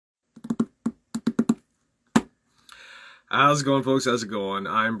How's it going, folks? How's it going?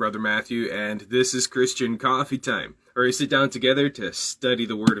 I'm Brother Matthew, and this is Christian Coffee Time, where we sit down together to study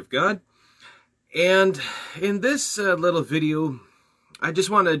the Word of God. And in this little video, I just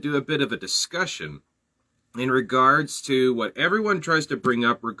want to do a bit of a discussion in regards to what everyone tries to bring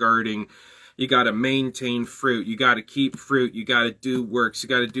up regarding you got to maintain fruit, you got to keep fruit, you got to do works, you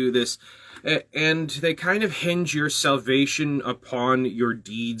got to do this. And they kind of hinge your salvation upon your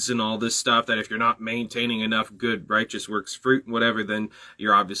deeds and all this stuff, that if you're not maintaining enough good, righteous works, fruit, and whatever, then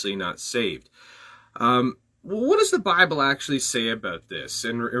you're obviously not saved. What does the Bible actually say about this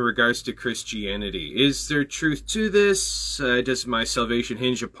in regards to Christianity? Is there truth to this? Does my salvation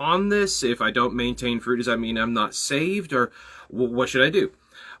hinge upon this? If I don't maintain fruit, does that mean I'm not saved? Or what should I do?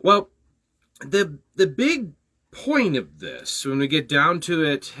 Well, the big point of this, when we get down to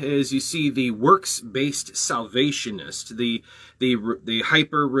it, is you see the works-based salvationist, the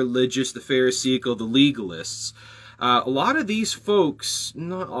hyper-religious, the Pharisaical, the legalists. A lot of these folks,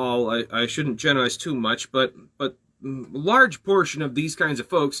 not all, I shouldn't generalize too much, but a large portion of these kinds of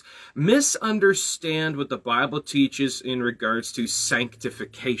folks misunderstand what the Bible teaches in regards to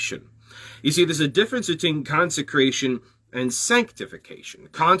sanctification. You see, there's a difference between consecration and sanctification.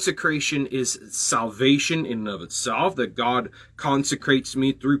 Consecration is salvation in and of itself, that God consecrates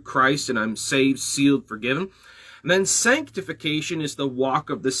me through Christ and I'm saved, sealed, forgiven. And then sanctification is the walk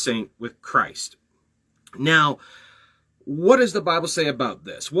of the saint with Christ. Now, what does the Bible say about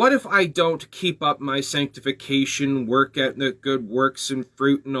this? What if I don't keep up my sanctification, work at the good works and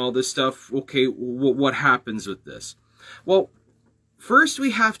fruit and all this stuff? Okay, what happens with this? Well, first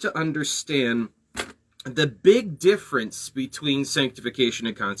we have to understand the big difference between sanctification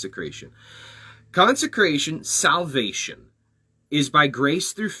and consecration. Consecration, salvation, is by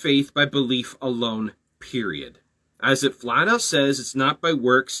grace through faith, by belief alone, period. As it flat out says, it's not by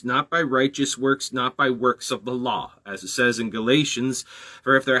works, not by righteous works, not by works of the law. As it says in Galatians,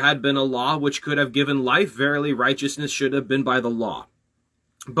 for if there had been a law which could have given life, verily righteousness should have been by the law.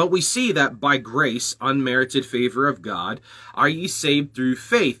 But we see that by grace, unmerited favor of God, are ye saved through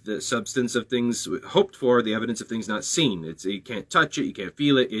faith, the substance of things hoped for, the evidence of things not seen. You can't touch it, you can't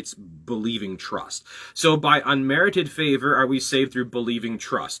feel it, it's believing trust. So by unmerited favor are we saved through believing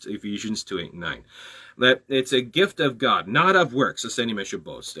trust, Ephesians 2:8-9. That it's a gift of God, not of works, lest any man should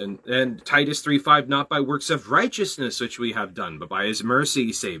boast. And Titus 3:5, not by works of righteousness which we have done, but by his mercy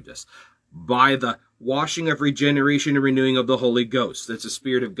he saved us, by the washing of regeneration and renewing of the Holy Ghost. That's the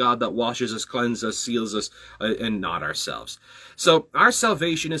Spirit of God that washes us, cleanses us, seals us, and not ourselves. So our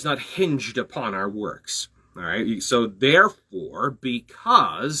salvation is not hinged upon our works. All right. So therefore,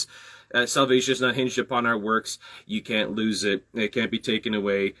 because salvation is not hinged upon our works, you can't lose it. It can't be taken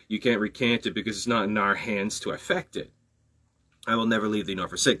away. You can't recant it because it's not in our hands to affect it. I will never leave thee nor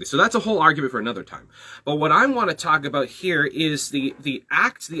forsake thee. So that's a whole argument for another time. But what I want to talk about here is the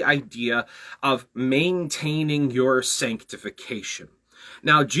idea of maintaining your sanctification.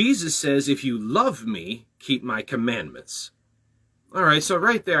 Now, Jesus says, if you love me, keep my commandments. All right, so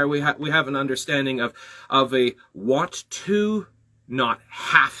right there we have an understanding of a want to, not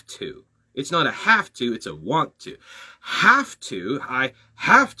have to. It's not a have to, it's a want to. Have to, I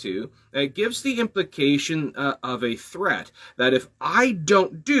have to, it gives the implication of a threat that if I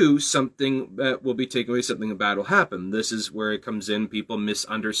don't do something will be taken away, something bad will happen. This is where it comes in. People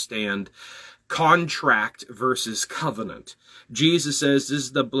misunderstand contract versus covenant. Jesus says this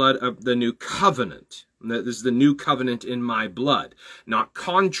is the blood of the new covenant. This is the new covenant in my blood, not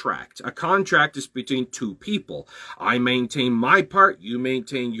contract. A contract is between two people. I maintain my part, you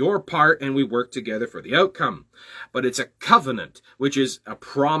maintain your part, and we work together for the outcome. But it's a covenant, which is a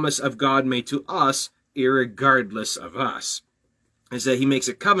promise of God made to us, irregardless of us. Is that he makes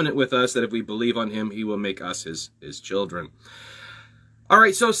a covenant with us that if we believe on him, he will make us his children. All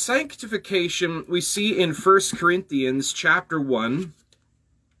right, so sanctification we see in 1 Corinthians chapter 1,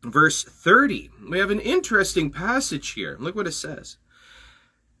 verse 30. We have an interesting passage here. Look what it says.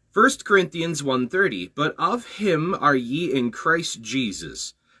 1 Corinthians 1:30. But of him are ye in Christ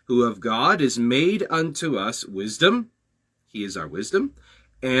Jesus, who of God is made unto us wisdom, he is our wisdom,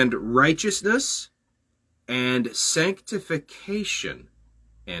 and righteousness, and sanctification,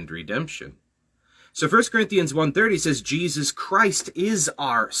 and redemption. So 1 Corinthians 1:30 says Jesus Christ is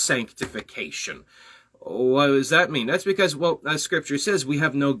our sanctification. What does that mean? That's because, well, as Scripture says, we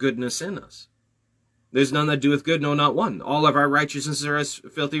have no goodness in us. There's none that doeth good, no, not one. All of our righteousnesses are as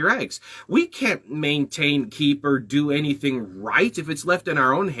filthy rags. We can't maintain, keep, or do anything right. If it's left in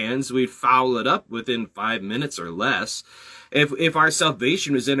our own hands, we'd foul it up within 5 minutes or less. If our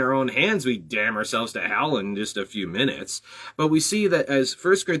salvation was in our own hands, we'd damn ourselves to hell in just a few minutes. But we see that, as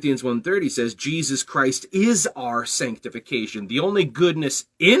 1 Corinthians 1:30 says, Jesus Christ is our sanctification. The only goodness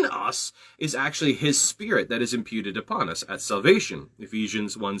in us is actually his Spirit that is imputed upon us at salvation.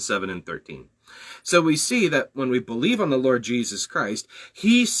 Ephesians 1:7 and 13. So we see that when we believe on the Lord Jesus Christ,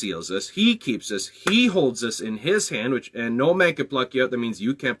 he seals us, he keeps us, he holds us in his hand, and no man can pluck you out. That means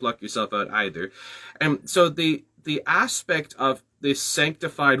you can't pluck yourself out either. And so the aspect of this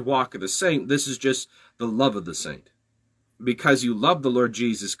sanctified walk of the saint, this is just the love of the saint. Because you love the Lord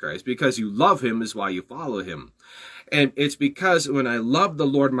Jesus Christ, because you love him is why you follow him. And it's because when I love the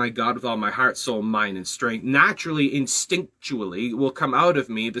Lord my God with all my heart, soul, mind, and strength, naturally, instinctually, will come out of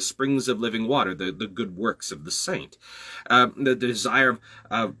me the springs of living water, the good works of the saint. The desire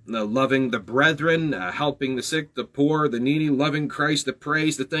of loving the brethren, helping the sick, the poor, the needy, loving Christ, the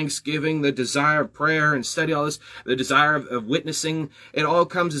praise, the thanksgiving, the desire of prayer and study, all this, the desire of witnessing, it all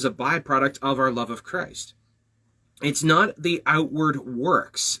comes as a byproduct of our love of Christ. It's not the outward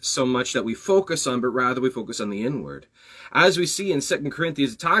works so much that we focus on, but rather we focus on the inward. As we see in 2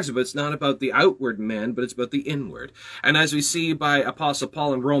 Corinthians, it talks about it's not about the outward man, but it's about the inward. And as we see by Apostle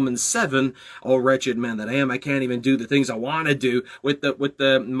Paul in Romans 7, "Oh, wretched man that I am, I can't even do the things I want to do. With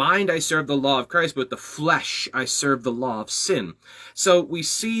the mind I serve the law of Christ, but with the flesh I serve the law of sin." So we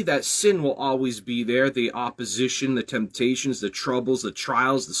see that sin will always be there. The opposition, the temptations, the troubles, the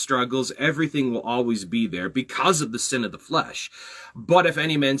trials, the struggles, everything will always be there because of the sin of the flesh. But if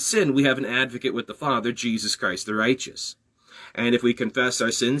any man sin, we have an advocate with the Father, Jesus Christ the righteous. And if we confess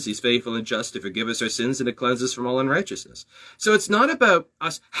our sins, he's faithful and just to forgive us our sins and to cleanse us from all unrighteousness. So it's not about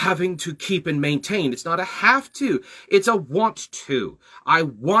us having to keep and maintain. It's not a have to. It's a want to. I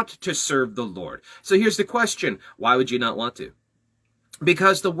want to serve the Lord. So here's the question. Why would you not want to?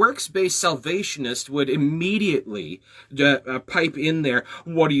 Because the works-based salvationist would immediately pipe in there,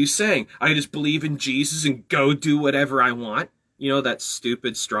 what are you saying? I just believe in Jesus and go do whatever I want? You know, that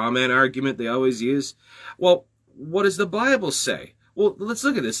stupid straw man argument they always use? Well, what does the Bible say? Well, let's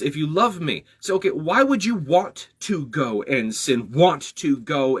look at this. If you love me, so okay, why would you want to go and sin, want to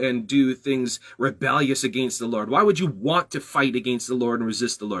go and do things rebellious against the Lord? Why would you want to fight against the Lord and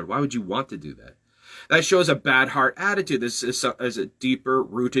resist the Lord? Why would you want to do that? That shows a bad heart attitude. This is a deeper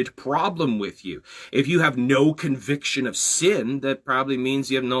rooted problem with you. If you have no conviction of sin, that probably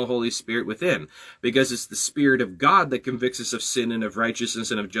means you have no Holy Spirit within. Because it's the Spirit of God that convicts us of sin and of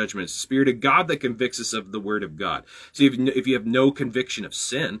righteousness and of judgment. It's the Spirit of God that convicts us of the Word of God. So if you have no conviction of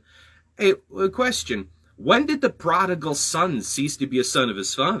sin, hey, a question. When did the prodigal son cease to be a son of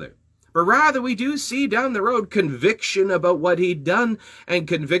his father? But rather, we do see down the road conviction about what he'd done and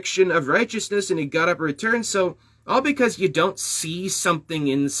conviction of righteousness, and he got up and returned. So, all because you don't see something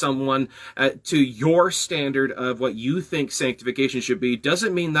in someone to your standard of what you think sanctification should be,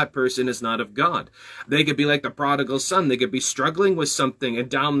 doesn't mean that person is not of God. They could be like the prodigal son. They could be struggling with something, and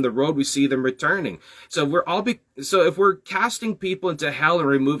down the road we see them returning. So if we're casting people into hell and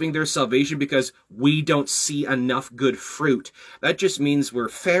removing their salvation because we don't see enough good fruit, that just means we're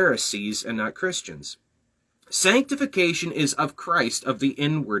Pharisees and not Christians. Sanctification is of Christ, of the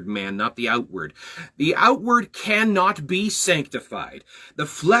inward man, not the outward. The outward cannot be sanctified. The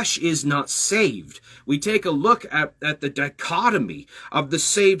flesh is not saved. We take a look at the dichotomy of the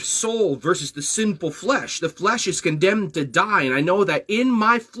saved soul versus the sinful flesh. The flesh is condemned to die, and I know that in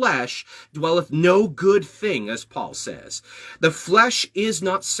my flesh dwelleth no good thing, as Paul says. The flesh is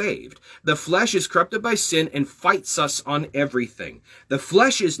not saved. The flesh is corrupted by sin and fights us on everything. The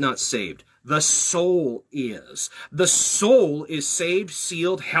flesh is not saved. The soul is. The soul is saved,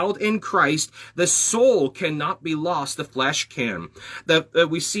 sealed, held in Christ. The soul cannot be lost. The flesh can.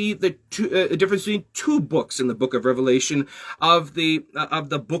 We see the difference between two books in the book of Revelation of the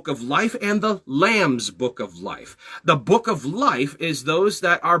book of life and the Lamb's book of life. The book of life is those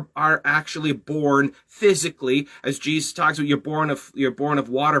that are actually born physically, as Jesus talks about. You're born of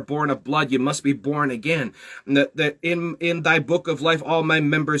water, born of blood. You must be born again. That in thy book of life, all my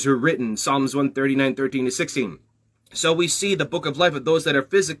members are written. Psalms 139, 13 to 16. So we see the book of life of those that are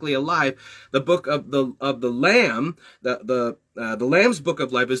physically alive. The book of the Lamb, the Lamb's book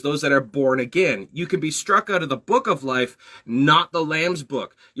of life is those that are born again. You can be struck out of the book of life, not the Lamb's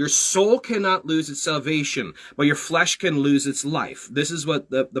book. Your soul cannot lose its salvation, but your flesh can lose its life. This is what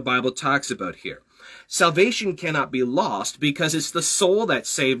the Bible talks about here. Salvation cannot be lost because it's the soul that's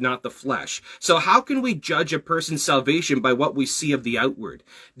saved, not the flesh. So how can we judge a person's salvation by what we see of the outward?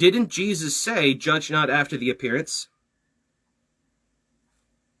 Didn't Jesus say, judge not after the appearance?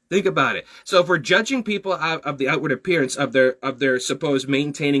 Think about it. So if we're judging people out of the outward appearance of their supposed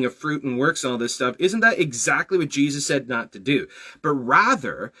maintaining of fruit and works and all this stuff, isn't that exactly what Jesus said not to do? But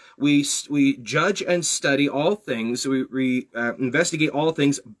rather, we judge and study all things, we investigate all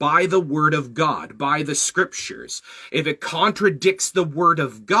things by the Word of God, by the Scriptures. If it contradicts the Word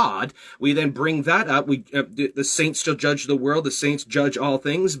of God, we then bring that up. The saints shall judge the world. The saints judge all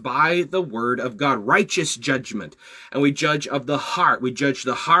things by the Word of God. Righteous judgment. And we judge of the heart. We judge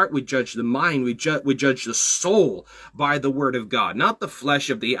the heart. We judge the mind, we judge the soul by the Word of God, not the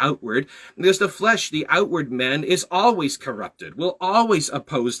flesh of the outward, because the flesh, the outward man, is always corrupted, will always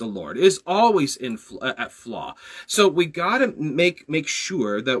oppose the Lord, is always at flaw. So we got to make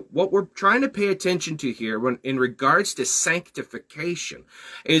sure that what we're trying to pay attention to here when in regards to sanctification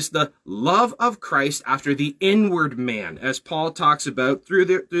is the love of Christ after the inward man, as Paul talks about through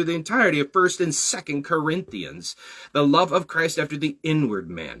the entirety of 1st and 2nd Corinthians, the love of Christ after the inward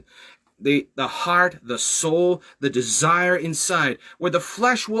man. The heart, the soul, the desire inside, where the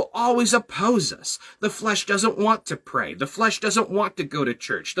flesh will always oppose us. The flesh doesn't want to pray. The flesh doesn't want to go to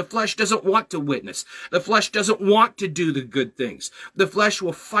church. The flesh doesn't want to witness. The flesh doesn't want to do the good things. The flesh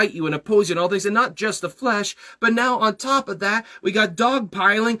will fight you and oppose you and all things, and not just the flesh, but now on top of that, we got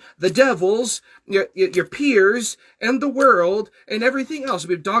dogpiling the devils, your peers, and the world, and everything else.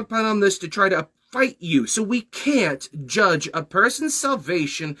 We've dogpiled on this to try to fight you. So we can't judge a person's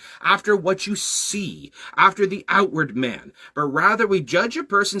salvation after what you see, after the outward man, but rather we judge a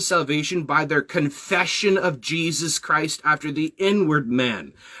person's salvation by their confession of Jesus Christ after the inward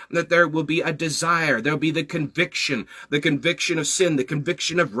man. That there will be a desire, there will be the conviction of sin, the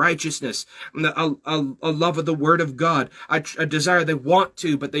conviction of righteousness, a love of the Word of God, a desire they want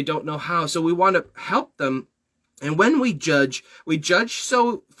to, but they don't know how. So we want to help them. And when we judge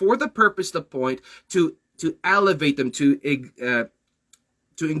so for the purpose, the point, to elevate them, to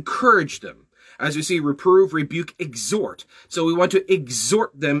encourage them. As we see, reprove, rebuke, exhort. So we want to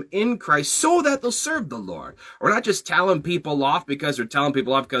exhort them in Christ so that they'll serve the Lord. We're not just telling people off because we're telling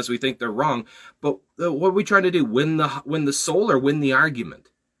people off because we think they're wrong. But what are we trying to do? Win the soul or win the argument?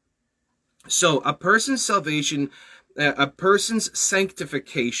 So a person's salvation, a person's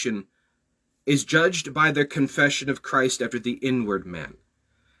sanctification is judged by their confession of Christ after the inward man.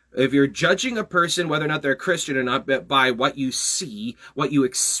 If you're judging a person, whether or not they're a Christian or not, by what you see, what you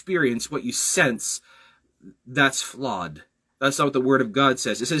experience, what you sense, that's flawed. That's not what the Word of God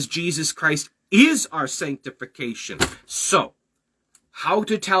says. It says Jesus Christ is our sanctification. So, how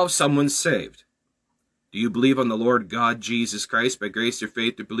to tell if someone's saved? Do you believe on the Lord God Jesus Christ by grace or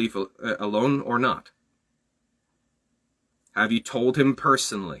faith or belief alone or not? Have you told him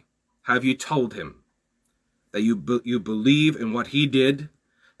personally? Have you told him that you believe in what he did,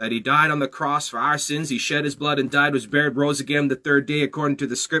 that he died on the cross for our sins, he shed his blood and died, was buried, rose again the third day according to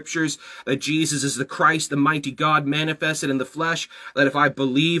the Scriptures, that Jesus is the Christ, the mighty God manifested in the flesh, that if I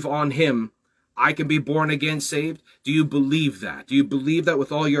believe on him, I can be born again, saved? Do you believe that? Do you believe that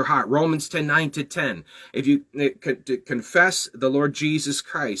with all your heart? Romans 10:9-10. If you confess the Lord Jesus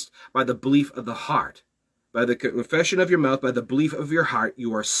Christ by the belief of the heart, by the confession of your mouth, by the belief of your heart,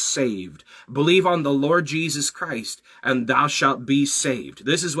 you are saved. Believe on the Lord Jesus Christ, and thou shalt be saved.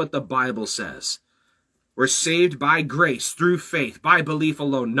 This is what the Bible says. We're saved by grace, through faith, by belief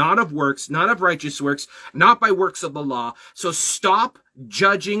alone, not of works, not of righteous works, not by works of the law. So stop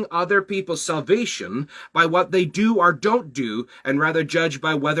judging other people's salvation by what they do or don't do, and rather judge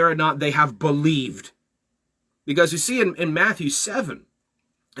by whether or not they have believed. Because you see in Matthew 7,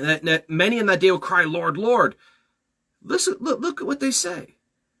 that many in that day will cry, Lord, Lord. Listen, look at what they say.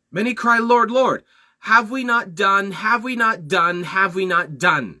 Many cry, Lord, Lord. Have we not done? Have we not done? Have we not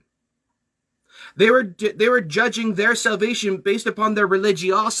done? They were judging their salvation based upon their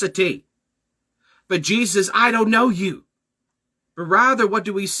religiosity. But Jesus says, I don't know you. But rather, what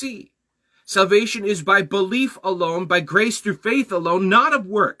do we see? Salvation is by belief alone, by grace through faith alone, not of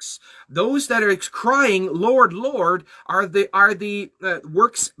works. Those that are crying, Lord, Lord, are the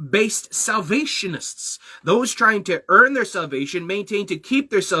works-based salvationists. Those trying to earn their salvation, maintain to keep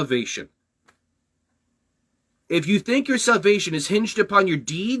their salvation. If you think your salvation is hinged upon your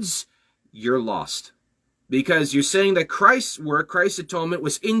deeds, you're lost. Because you're saying that Christ's work, Christ's atonement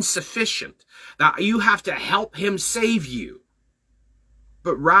was insufficient. That you have to help him save you.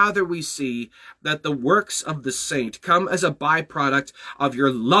 but rather we see that the works of the saint come as a byproduct of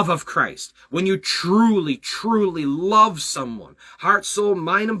your love of Christ. When you truly, truly love someone, heart, soul,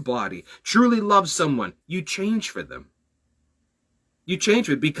 mind, and body, truly love someone, you change for them. You change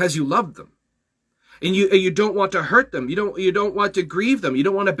for it because you love them. And you don't want to hurt them. You don't want to grieve them. You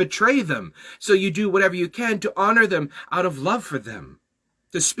don't want to betray them. So you do whatever you can to honor them out of love for them,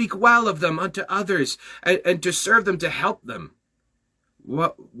 to speak well of them unto others, and to serve them, to help them.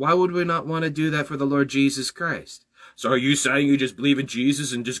 Why would we not want to do that for the Lord Jesus Christ? So are you saying you just believe in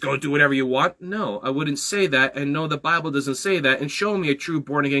Jesus and just go do whatever you want? No, I wouldn't say that. And no, the Bible doesn't say that. And show me a true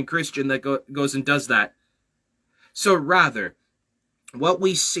born-again Christian that goes and does that. So rather, what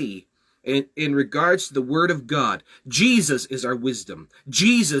we see in regards to the Word of God, Jesus is our wisdom.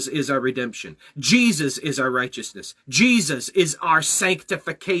 Jesus is our redemption. Jesus is our righteousness. Jesus is our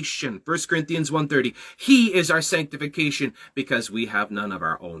sanctification. 1 Corinthians 1:30. He is our sanctification because we have none of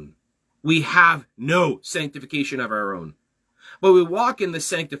our own. We have no sanctification of our own. But we walk in the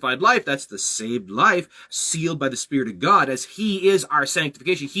sanctified life, that's the saved life, sealed by the Spirit of God, as He is our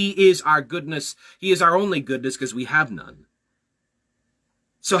sanctification. He is our goodness. He is our only goodness because we have none.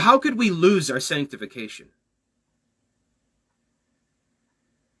 So how could we lose our sanctification?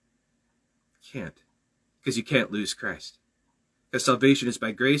 Can't. Because you can't lose Christ. Because salvation is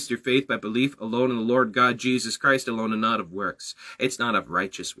by grace, through faith, by belief alone in the Lord God Jesus Christ alone, and not of works. It's not of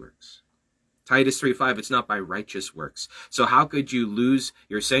righteous works. Titus 3:5, it's not by righteous works. So how could you lose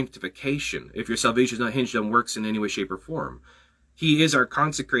your sanctification if your salvation is not hinged on works in any way, shape, or form? He is our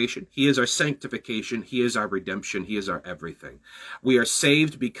consecration. He is our sanctification. He is our redemption. He is our everything. We are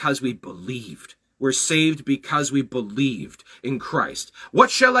saved because we believed. We're saved because we believed in Christ.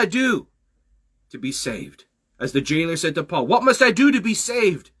 What shall I do to be saved? As the jailer said to Paul, what must I do to be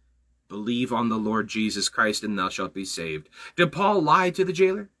saved? Believe on the Lord Jesus Christ and thou shalt be saved. Did Paul lie to the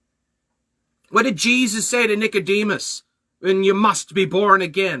jailer? What did Jesus say to Nicodemus? And you must be born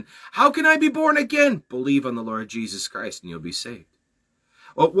again. How can I be born again? Believe on the Lord Jesus Christ and you'll be saved.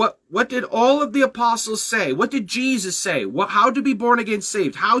 What did all of the apostles say? What did Jesus say? How to be born again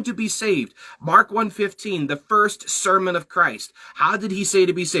saved? How to be saved? Mark 1:15, the first sermon of Christ. How did he say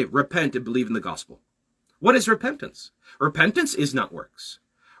to be saved? Repent and believe in the gospel. What is repentance? Repentance is not works.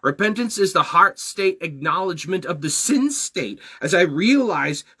 Repentance is the heart state acknowledgement of the sin state. As I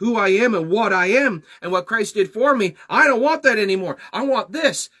realize who I am and what I am and what Christ did for me, I don't want that anymore. I want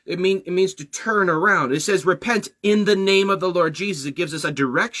this. It means to turn around. It says repent in the name of the Lord Jesus. It gives us a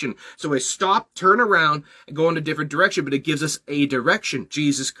direction. So I stop, turn around, and go in a different direction, but it gives us a direction,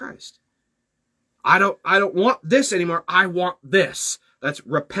 Jesus Christ. I don't want this anymore. I want this. That's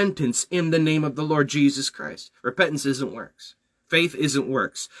repentance in the name of the Lord Jesus Christ. Repentance isn't works. Faith isn't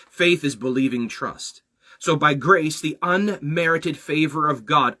works. Faith is believing trust. So by grace, the unmerited favor of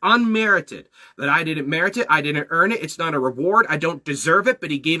God, unmerited, that I didn't merit it, I didn't earn it, it's not a reward, I don't deserve it,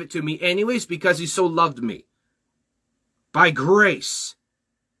 but he gave it to me anyways because he so loved me. By grace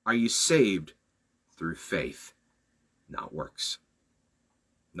are you saved through faith, not works.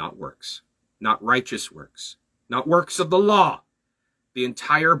 Not works. Not righteous works. Not works of the law. The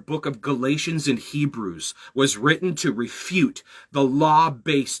entire book of Galatians and Hebrews was written to refute the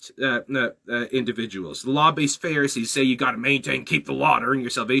law-based individuals. The law-based Pharisees say you got to maintain, keep the law to earn your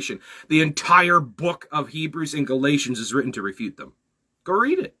salvation. The entire book of Hebrews and Galatians is written to refute them. Go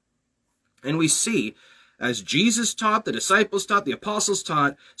read it. And we see, as Jesus taught, the disciples taught, the apostles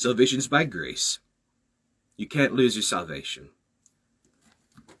taught, salvation's by grace. You can't lose your salvation.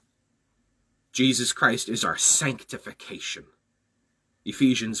 Jesus Christ is our sanctification.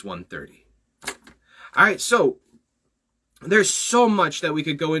 Ephesians 1:30. All right, so there's so much that we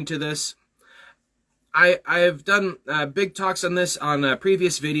could go into this. I have done big talks on this on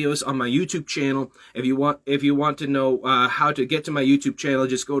previous videos on my YouTube channel. If you want to know how to get to my YouTube channel,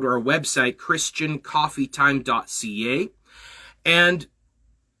 just go to our website, christiancoffeetime.ca, and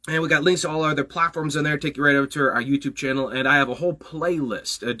we got links to all our other platforms on there, take you right over to our YouTube channel. And I have a whole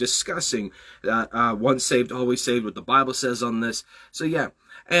playlist discussing once saved, always saved, what the Bible says on this. So yeah,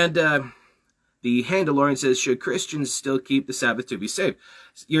 and the Handalorian says, should Christians still keep the Sabbath to be saved?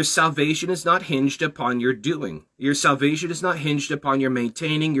 Your salvation is not hinged upon your doing. Your salvation is not hinged upon your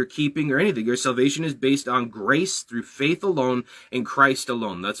maintaining, your keeping, or anything. Your salvation is based on grace through faith alone in Christ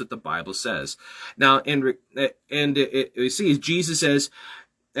alone. That's what the Bible says. Now, you see, Jesus says,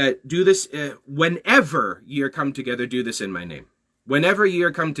 do this whenever ye are come together, do this in my name. Whenever ye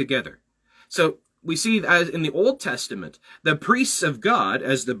are come together. So we see as in the Old Testament, the priests of God,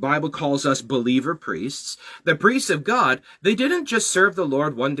 as the Bible calls us believer priests, the priests of God, they didn't just serve the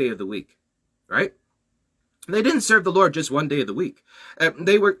Lord one day of the week, right? They didn't serve the Lord just one day of the week.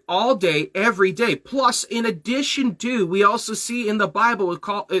 They were all day, every day. Plus, in addition to, we also see in the Bible,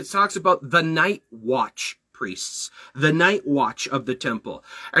 it talks about the night watch priests, the night watch of the temple.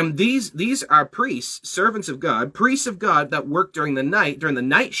 And these are priests, servants of God, priests of God that work during the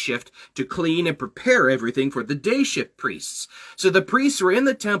night shift to clean and prepare everything for the day shift priests. So the priests were in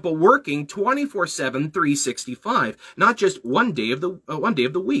the temple working 24/7, 365, not just one day of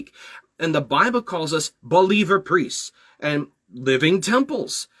the week. And the Bible calls us believer priests and living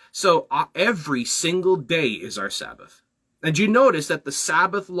temples. So every single day is our Sabbath. And you notice that the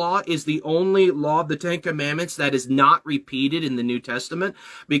Sabbath law is the only law of the Ten Commandments that is not repeated in the New Testament,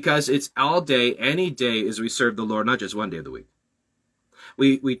 because it's all day, any day as we serve the Lord, not just one day of the week.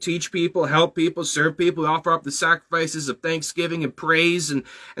 We teach people, help people, serve people. We offer up the sacrifices of thanksgiving and praise and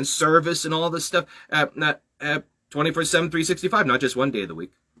service and all this stuff. 24/7, 365, not just one day of the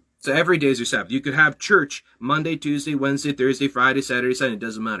week. So every day is your Sabbath. You could have church Monday, Tuesday, Wednesday, Thursday, Friday, Saturday, Sunday. It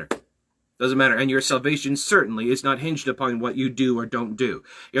doesn't matter. Doesn't matter. And your salvation certainly is not hinged upon what you do or don't do.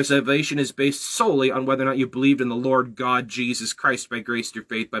 Your salvation is based solely on whether or not you believed in the Lord God Jesus Christ by grace through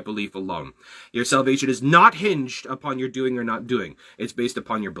faith by belief alone. Your salvation is not hinged upon your doing or not doing. It's based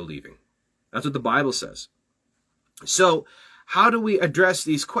upon your believing. That's what the Bible says. So, how do we address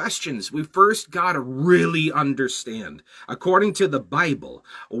these questions? We first got to really understand, according to the Bible,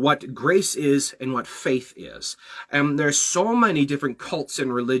 what grace is and what faith is. And there's so many different cults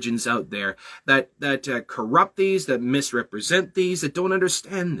and religions out there that corrupt these, that misrepresent these, that don't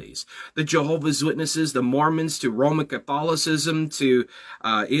understand these. The Jehovah's Witnesses, the Mormons, to Roman Catholicism, to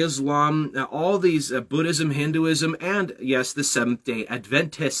Islam, all these Buddhism, Hinduism, and yes, the Seventh-day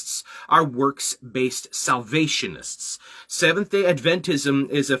Adventists are works-based salvationists. Seventh-day Adventism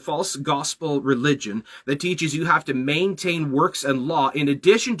is a false gospel religion that teaches you have to maintain works and law in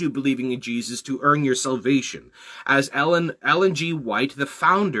addition to believing in Jesus to earn your salvation. As Ellen G. White, the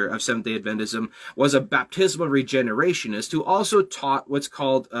founder of Seventh-day Adventism, was a baptismal regenerationist who also taught what's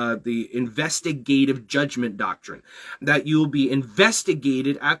called the investigative judgment doctrine, that you'll be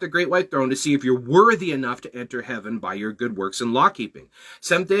investigated at the great white throne to see if you're worthy enough to enter heaven by your good works and law-keeping.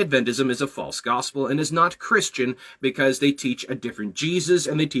 Seventh-day Adventism is a false gospel and is not Christian because they teach a different Jesus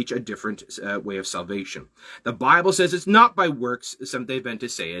and they teach a different way of salvation. The Bible says it's not by works. Seventh-day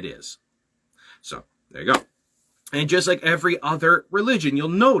Adventists say it is. So, there you go. And just like every other religion, you'll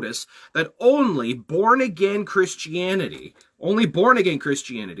notice that only born-again Christianity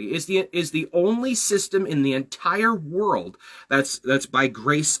is the only system in the entire world that's by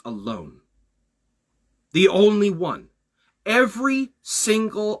grace alone. The only one. Every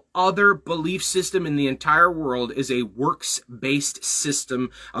single other belief system in the entire world is a works-based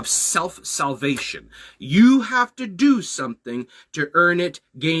system of self-salvation. You have to do something to earn it,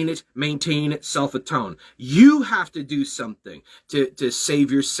 gain it, maintain it, self-atone. You have to do something to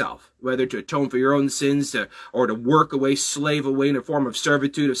save yourself, whether to atone for your own sins or to work away, slave away in a form of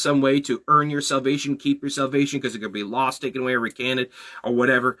servitude of some way to earn your salvation, keep your salvation, because it could be lost, taken away, or recanted, or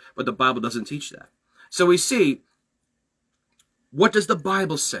whatever. But the Bible doesn't teach that. So we see, what does the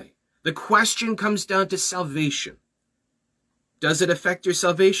Bible say? The question comes down to salvation. Does it affect your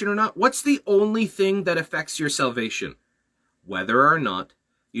salvation or not? What's the only thing that affects your salvation? Whether or not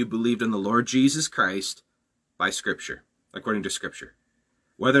you believed in the Lord Jesus Christ by Scripture, according to Scripture.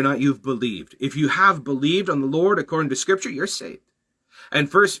 Whether or not you've believed. If you have believed on the Lord according to Scripture, you're saved.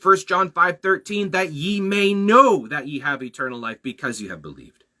 And 1 John 5:13, that ye may know that ye have eternal life because you have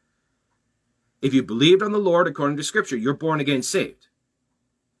believed. If you believed on the Lord according to Scripture, you're born again saved.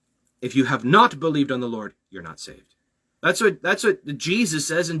 If you have not believed on the Lord, you're not saved. That's what Jesus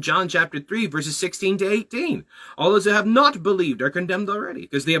says in John chapter 3, verses 16 to 18. All those who have not believed are condemned already,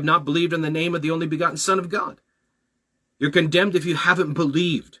 because they have not believed in the name of the only begotten Son of God. You're condemned if you haven't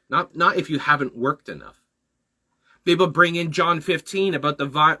believed, not if you haven't worked enough. People bring in John 15 about the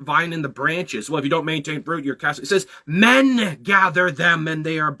vine and the branches. Well, if you don't maintain fruit, you're cast. It says, men gather them and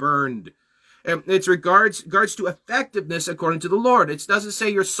they are burned. And it's regards to effectiveness according to the Lord. It doesn't say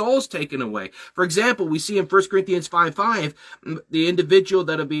your soul's taken away. For example, we see in 1 Corinthians 5:5, the individual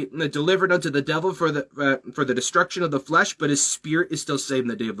that'll be delivered unto the devil for the destruction of the flesh, but his spirit is still saved in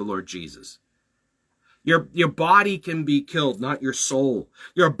the day of the Lord Jesus. Your body can be killed, not your soul.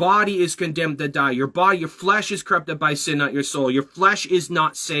 Your body is condemned to die. Your flesh is corrupted by sin, not your soul. Your flesh is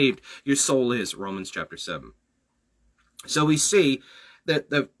not saved. Your soul is. Romans chapter 7. So we see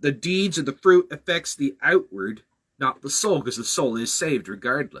that the deeds of the fruit affects the outward, not the soul, because the soul is saved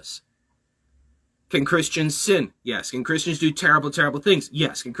regardless. Can Christians sin? Yes. Can Christians do terrible, terrible things?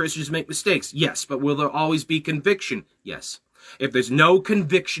 Yes. Can Christians make mistakes? Yes. But will there always be conviction? Yes. If there's no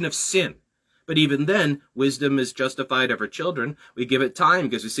conviction of sin, But even then, wisdom is justified of her children. We give it time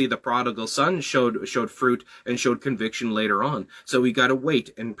because we see the prodigal son showed fruit and showed conviction later on. So we got to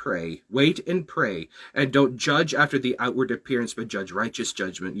wait and pray. Wait and pray. And don't judge after the outward appearance, but judge righteous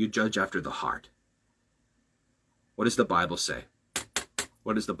judgment. You judge after the heart. What does the Bible say?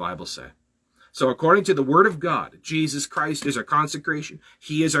 What does the Bible say? So according to the Word of God, Jesus Christ is our consecration.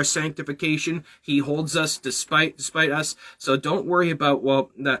 He is our sanctification. He holds us despite us. So don't worry about,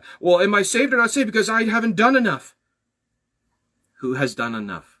 well, am I saved or not saved because I haven't done enough? Who has done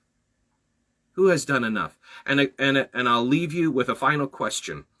enough? Who has done enough? And I'll leave you with a final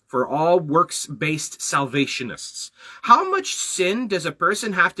question. For all works-based salvationists, how much sin does a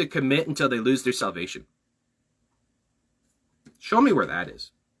person have to commit until they lose their salvation? Show me where that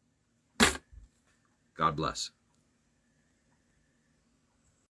is. God bless.